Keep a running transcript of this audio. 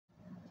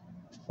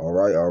All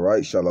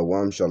right.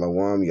 Shalom,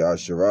 shalom,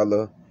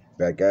 Yasharallah.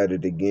 Back at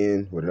it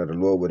again with another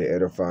Lord with an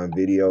edifying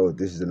video.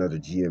 This is another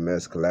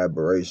GMS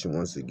collaboration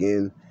once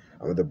again.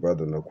 I'm with the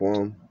brother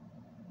Naquam.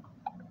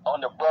 On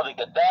the brother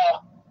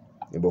Gadal.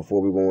 And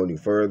before we go any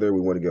further,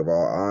 we want to give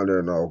all honor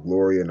and all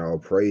glory and all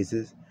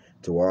praises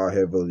to our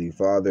Heavenly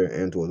Father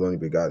and to His only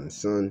begotten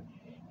Son,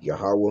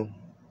 Yahweh,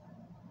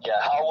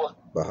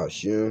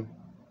 Bahashim,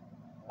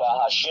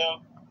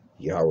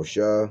 Yahweh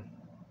Shah,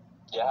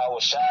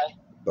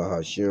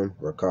 Bahashim,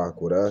 Rakah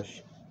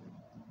Kodash.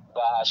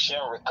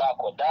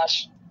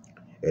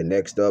 And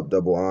next up,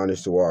 double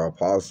honors to our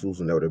apostles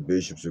and elder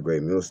bishops of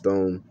Great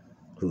Millstone,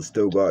 who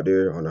still go out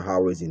there on the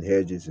highways and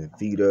hedges and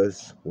feed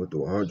us with the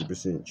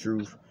 100%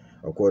 truth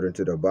according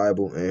to the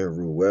Bible and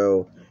rule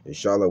well. And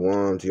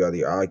shalom to all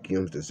the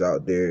Akims that's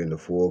out there in the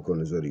four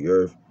corners of the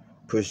earth,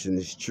 pushing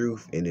this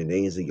truth in the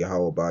names of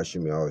Yahweh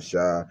Bashim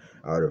Yahushua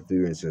out of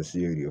fear and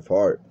sincerity of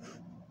heart.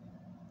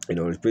 You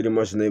know, it's pretty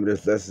much the name of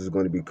this lesson is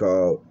going to be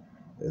called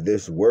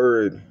 "This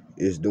Word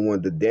is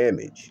Doing the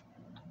Damage."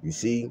 You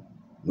see,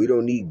 we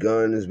don't need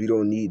guns, we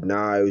don't need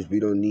knives, we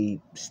don't need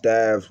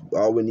staffs.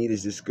 All we need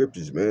is the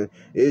scriptures, man.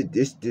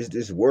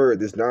 This word,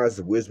 this knowledge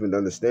of wisdom and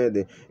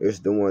understanding, it's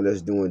the one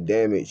that's doing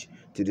damage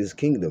to this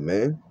kingdom,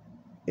 man,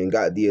 and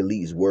got the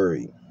elites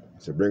worried.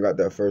 So bring out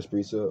that first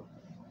precept.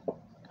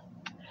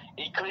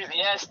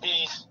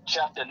 Ecclesiastes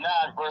chapter 9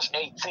 verse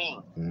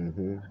 18.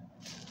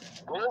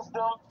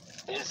 Wisdom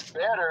is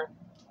better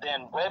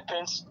than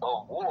weapons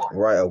of war.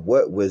 Right, of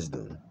what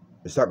wisdom?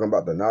 It's talking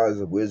about the knowledge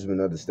of wisdom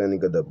and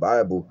understanding of the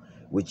Bible,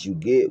 which you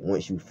get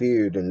once you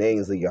fear the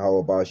names of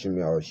Yahweh Bashim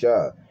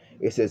Yahushua.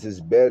 It says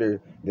it's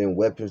better than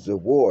weapons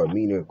of war,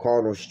 meaning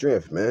carnal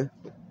strength, man.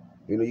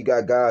 You know, you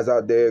got guys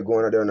out there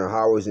going out there in the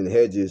highways and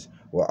hedges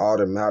with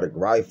automatic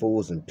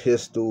rifles and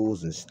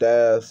pistols and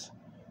staffs,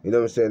 you know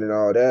what I'm saying, and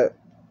all that,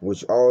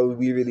 which all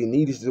we really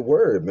need is the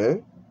word,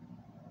 man.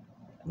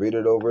 Read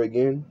it over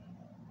again.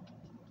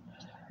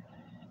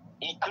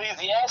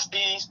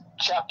 Ecclesiastes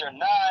chapter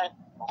 9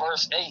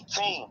 verse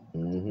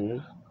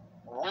 18.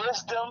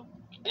 Wisdom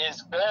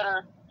is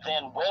better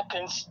than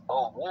weapons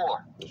of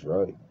war. That's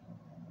right.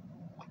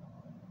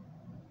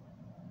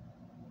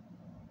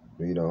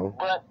 Read on.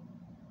 But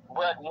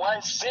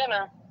one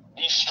sinner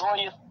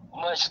destroyeth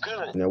much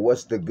good. Now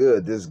what's the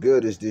good? This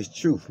good is this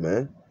truth,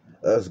 man.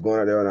 Us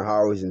going out there on the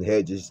highways and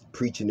hedges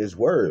preaching this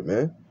word,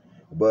 man.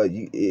 But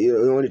it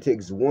only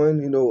takes one,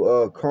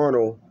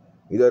 carnal,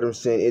 you know what I'm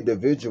saying,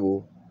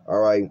 individual, all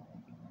right,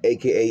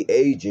 aka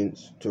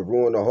agents, to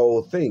ruin the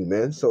whole thing,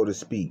 man, so to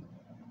speak,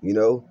 you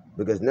know,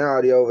 because now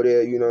they over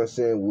there, you know what I'm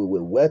saying,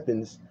 with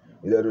weapons,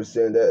 you know what I'm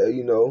saying,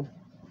 that,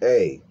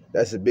 hey,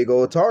 that's a big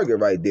old target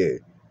right there,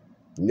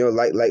 you know,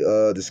 like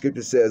the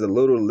scripture says, a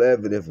little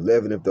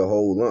leaveneth the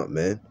whole lump,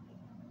 man.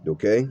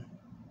 Okay,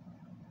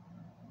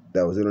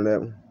 that was it on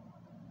that one.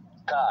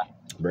 God.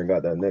 Bring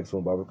out that next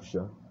one, Baba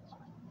Kasha.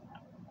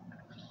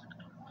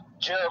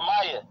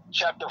 Jeremiah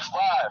chapter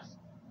 5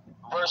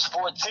 verse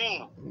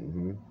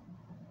 14.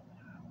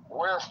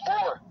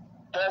 Wherefore,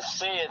 thus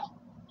saith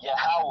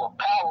Yahweh,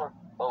 power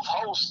of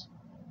hosts,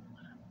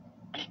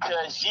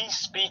 because ye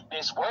speak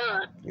this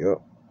word,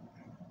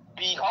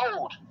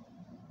 behold,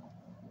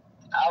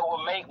 I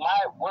will make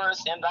my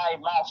words in thy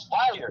mouth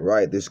fire.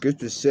 Right, the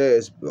scripture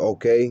says,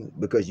 okay,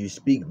 because you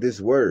speak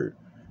this word.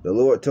 The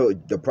Lord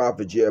told the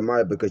prophet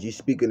Jeremiah, because you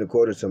speak in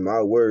accordance to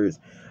my words,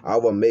 I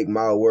will make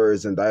my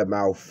words in thy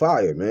mouth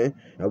fire, man.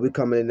 And we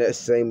coming in that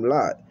same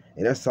lot.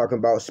 And that's talking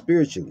about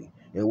spiritually.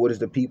 And what is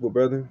the people,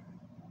 brother?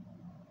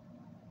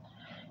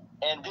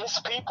 And this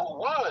people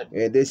would.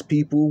 And this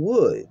people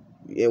would.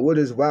 And what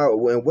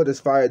does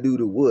fire do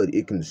to wood?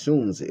 It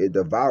consumes it. It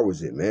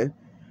devours it, man.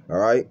 All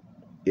right?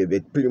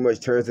 It pretty much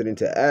turns it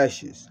into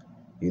ashes.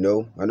 You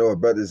know? I know if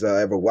brothers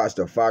ever watched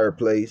a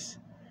fireplace,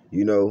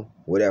 you know,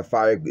 where that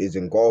fire is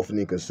engulfing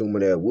and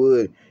consuming that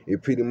wood,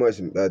 it pretty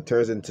much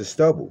turns into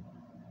stubble.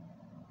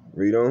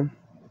 Read on.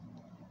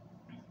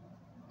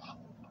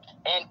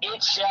 And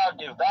it shall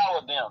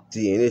devour them.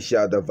 See, and it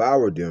shall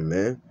devour them,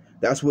 man.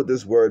 That's what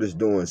this word is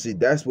doing. See,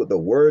 that's what the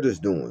word is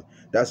doing.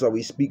 That's why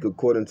we speak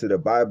according to the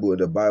Bible and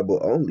the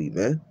Bible only,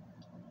 man.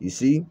 You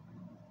see?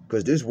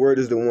 Because this word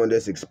is the one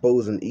that's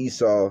exposing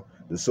Esau,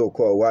 the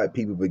so-called white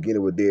people,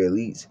 beginning with their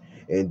elites,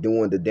 and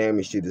doing the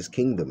damage to this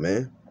kingdom,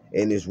 man,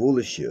 and this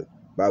rulership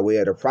by way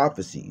of the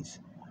prophecies.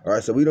 All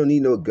right, so we don't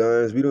need no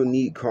guns. We don't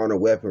need carnal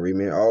weaponry,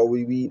 man. All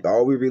we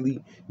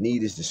really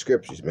need is the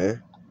scriptures,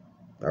 man.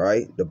 All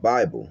right, the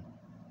Bible.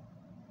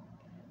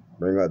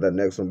 Bring out that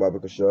next one, Baba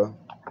Kasha.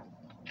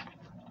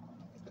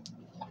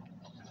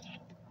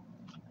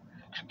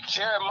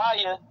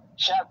 Jeremiah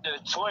chapter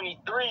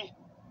 23,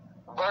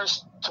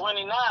 verse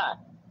 29.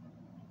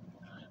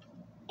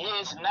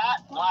 Is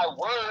not my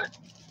word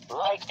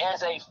like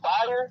as a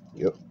fire?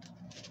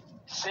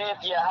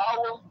 Saith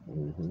Yahweh.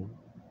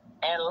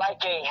 And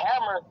like a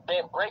hammer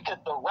that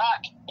breaketh the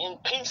rock in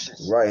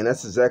pieces. Right, and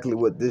that's exactly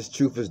what this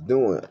truth is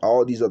doing.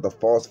 All these other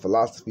false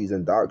philosophies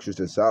and doctrines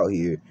that's out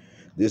here,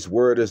 This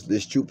word is,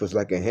 this truth is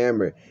like a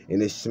hammer,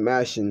 and it's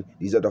smashing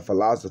these other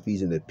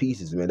philosophies into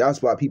pieces, man.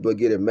 That's why people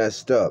get it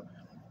messed up.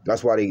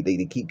 That's why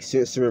they keep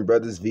censoring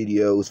brothers'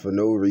 videos for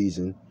no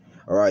reason.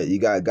 All right, you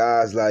got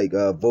guys like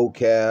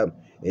Vocab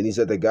and these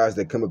other guys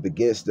that come up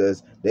against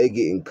us. They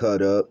getting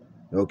cut up,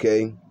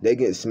 okay? They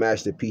getting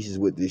smashed to pieces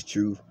with this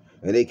truth,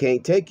 and they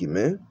can't take it,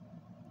 man.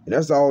 And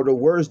that's all the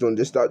words doing.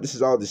 This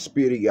is all the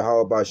spirit of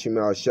Yahweh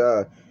Shema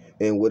Shah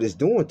and what it's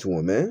doing to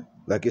him, man.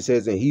 Like it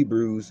says in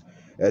Hebrews,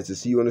 as you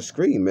see on the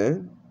screen,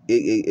 man.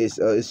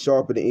 It's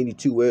sharper than any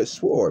two-edged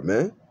sword,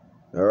 man.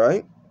 All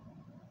right.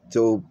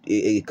 So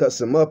it cuts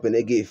them up, and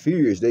they get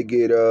furious. They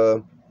get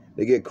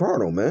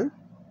carnal, man.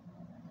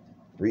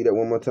 Read that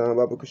one more time,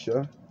 Baba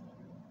Kasha.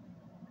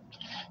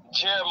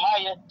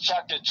 Jeremiah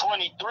chapter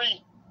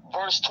 23,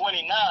 verse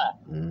 29.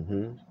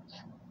 Mm-hmm.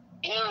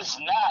 Is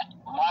not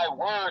my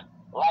word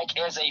like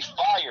as a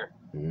fire,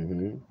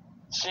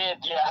 said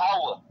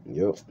Yahweh.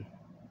 Yep.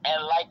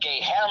 And like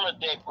a hammer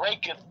that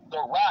breaketh the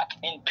rock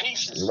in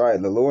pieces.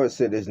 Right. The Lord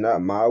said, "It's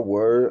not my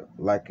word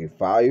like a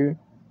fire."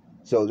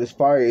 So this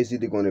fire is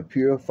either going to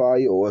purify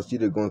you or it's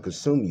either going to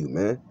consume you,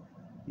 man.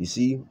 You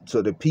see?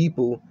 So the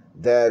people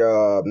that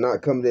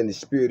not coming in the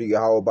spirit of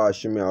Yahweh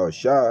Shema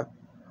Shah,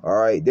 all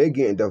right, they're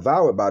getting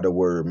devoured by the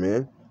word,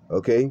 man.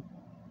 Okay?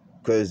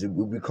 Because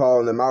we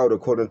calling them out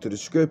according to the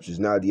scriptures.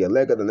 Now, the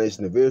elect of the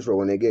nation of Israel,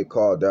 when they get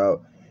called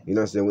out, you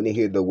know what I'm saying, when they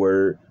hear the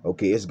word,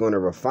 okay, it's going to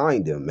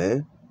refine them,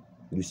 man.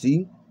 You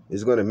see?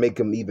 It's going to make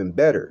them even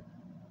better.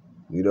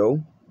 You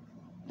know?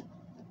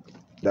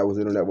 That was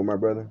it on that one, my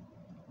brother.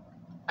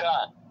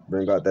 God.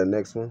 Bring out that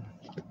next one.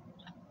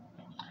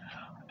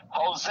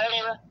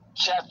 Hosea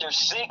chapter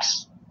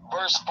 6,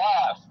 verse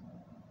 5.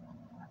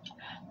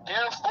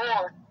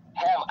 Therefore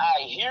have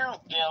I heard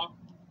them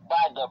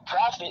by the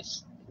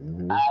prophets.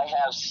 I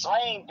have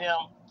slain them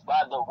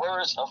by the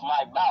words of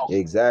my mouth.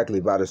 Exactly,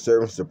 by the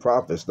servants of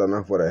prophets, starting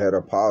off with the head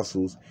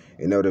apostles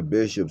and other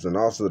bishops, and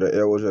also the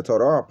elders that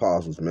taught our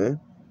apostles, man.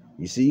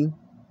 You see?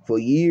 For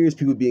years,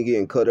 people been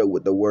getting cut up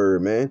with the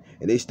word, man.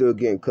 And they still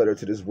getting cut up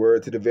to this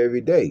word to the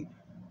very day.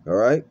 All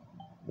right?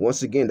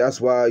 Once again,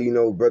 that's why, you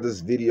know,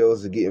 brothers'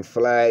 videos are getting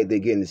flagged. They're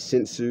getting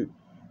censored.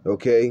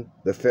 Okay?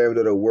 The family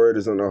of the word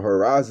is on the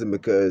horizon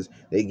because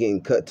they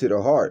getting cut to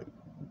the heart.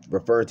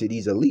 Referring to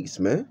these elites,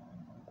 man.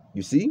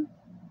 You see?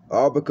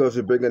 All because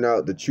we're bringing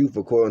out the truth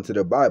according to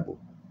the Bible.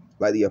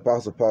 Like the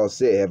Apostle Paul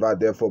said, have I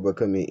therefore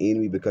become an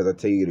enemy because I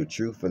tell you the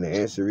truth? And the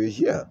answer is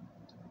yeah.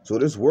 So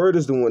this word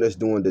is the one that's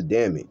doing the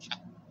damage.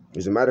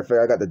 As a matter of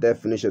fact, I got the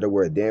definition of the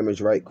word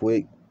damage right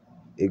quick.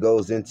 It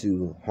goes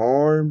into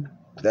harm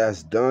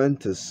that's done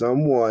to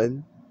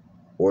someone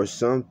or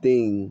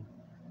something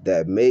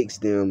that makes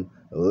them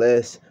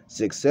less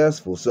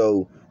successful.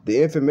 So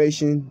the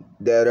information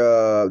that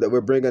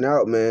we're bringing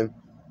out, man,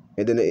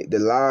 and then the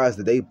lies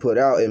that they put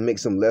out, it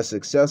makes them less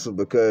successful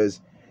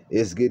because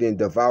it's getting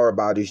devoured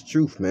by this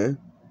truth, man.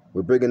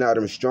 We're bringing out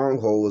them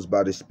strongholds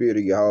by the spirit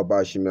of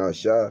Yahweh Shema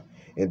Shah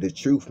and the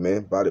truth,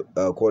 man, by the,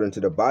 according to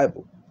the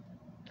Bible.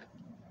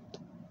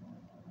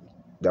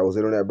 That was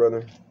it on that,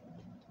 brother?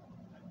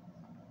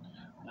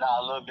 Nah,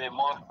 a little bit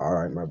more. All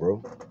right, my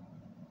bro.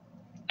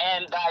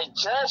 And thy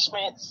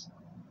judgments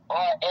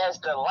are as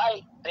the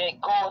light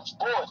that goeth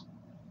forth.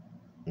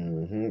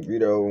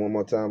 Read it over one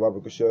more time, Baba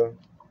Kasha.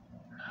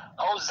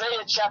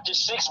 Hosea chapter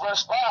 6,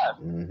 verse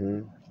 5.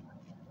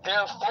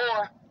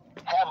 Therefore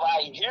have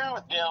I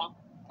heard them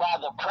by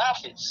the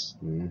prophets.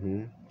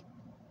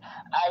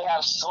 I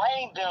have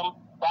slain them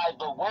by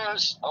the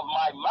words of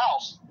my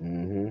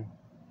mouth.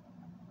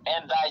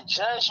 And thy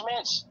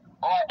judgments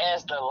are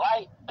as the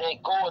light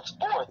that goeth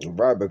forth.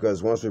 Right,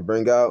 because once we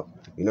bring out,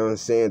 you know what I'm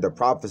saying, the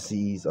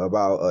prophecies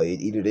about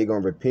either they're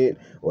going to repent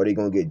or they're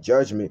going to get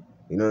judgment,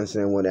 you know what I'm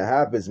saying, when that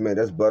happens, man,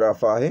 that's blood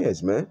off our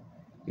hands, man.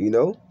 You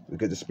know,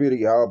 because the spirit of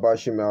Yahweh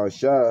Shema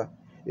Shah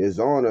is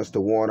on us to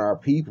warn our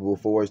people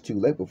before it's too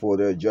late, before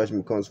their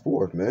judgment comes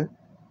forth, man.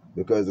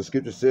 Because the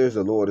scripture says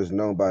the Lord is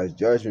known by his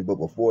judgment, but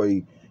before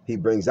he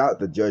brings out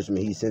the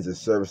judgment, he sends his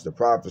servants, the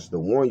prophets, to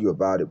warn you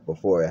about it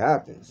before it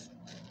happens.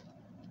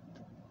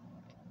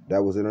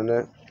 That was it on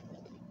that?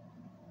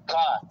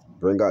 God.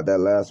 Bring out that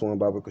last one,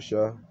 Baba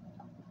Kasha.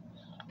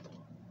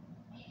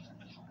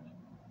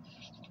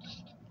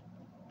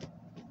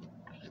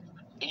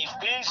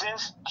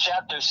 Ephesians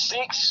chapter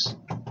 6,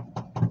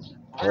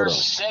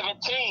 verse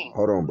 17.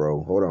 Hold on,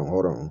 bro.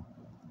 Hold on.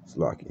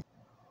 Slacky.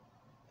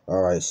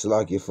 All right,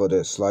 Slacky, for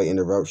that slight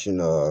interruption.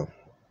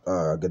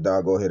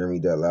 Gadar, go ahead and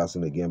read that last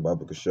one again,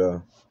 Baba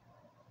Kasha.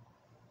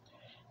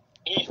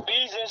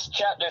 Ephesians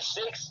chapter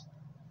 6,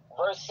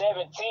 verse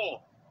 17.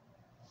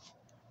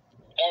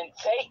 And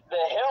take the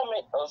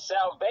helmet of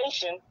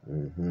salvation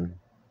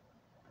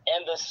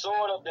and the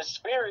sword of the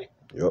Spirit,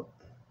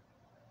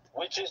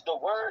 which is the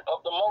word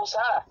of the Most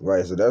High.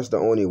 Right, so that's the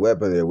only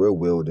weapon that we're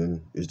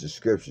wielding is the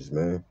scriptures,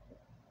 man.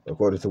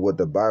 According to what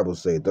the Bible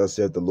says, thus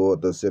saith the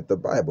Lord, thus saith the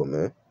Bible,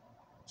 man.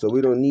 So we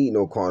don't need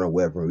no carnal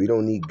weapon. We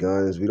don't need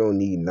guns. We don't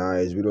need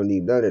knives. We don't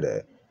need none of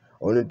that.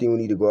 Only thing we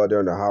need to go out there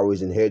on the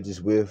highways and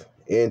hedges with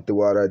and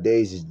throughout our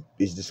days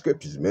is the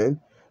scriptures, man.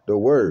 The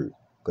word.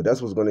 Because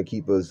that's what's going to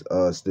keep us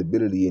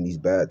stability in these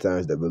bad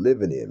times that we're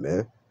living in,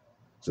 man.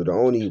 So the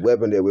only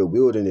weapon that we're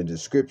wielding is the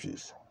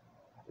scriptures,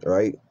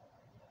 right?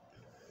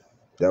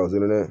 That was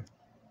internet?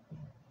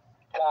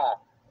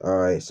 All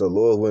right, so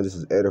Lord, when this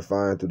is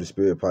edifying through the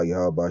Spirit,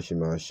 Yahweh Bashim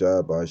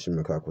Ashab,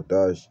 Bashim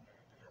Kakwatash.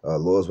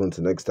 Lord's when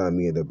to next time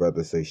me and the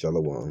brother say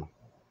Shalom.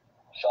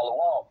 Shalom.